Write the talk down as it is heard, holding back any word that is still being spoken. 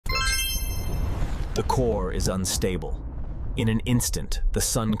The core is unstable. In an instant, the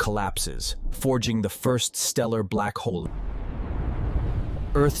sun collapses, forging the first stellar black hole.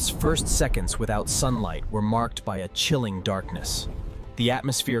 Earth's first seconds without sunlight were marked by a chilling darkness. The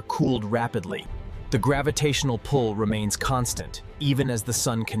atmosphere cooled rapidly. The gravitational pull remains constant, even as the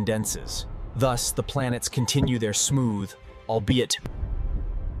sun condenses. Thus, the planets continue their smooth, albeit.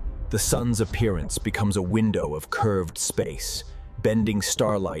 The sun's appearance becomes a window of curved space, bending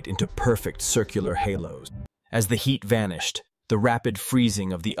starlight into perfect circular halos. As the heat vanished, the rapid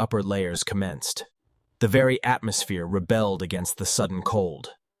freezing of the upper layers commenced. The very atmosphere rebelled against the sudden cold.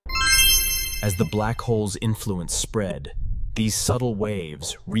 As the black hole's influence spread, these subtle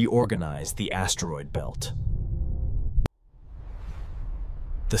waves reorganized the asteroid belt.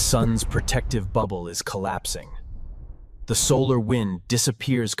 The sun's protective bubble is collapsing. The solar wind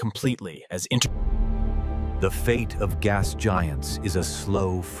disappears completely as The fate of gas giants is a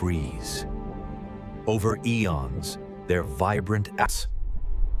slow freeze. Over eons, their vibrant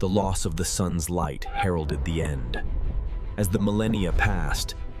The loss of the sun's light heralded the end. As the millennia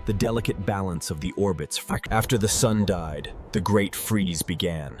passed, the delicate balance of the orbits fractured. After the sun died, the Great Freeze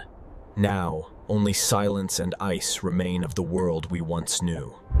began. Now, only silence and ice remain of the world we once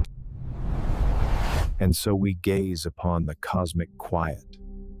knew. And so we gaze upon the cosmic quiet,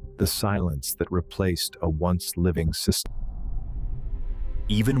 the silence that replaced a once living system.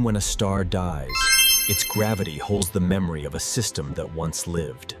 Even when a star dies, its gravity holds the memory of a system that once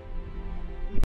lived.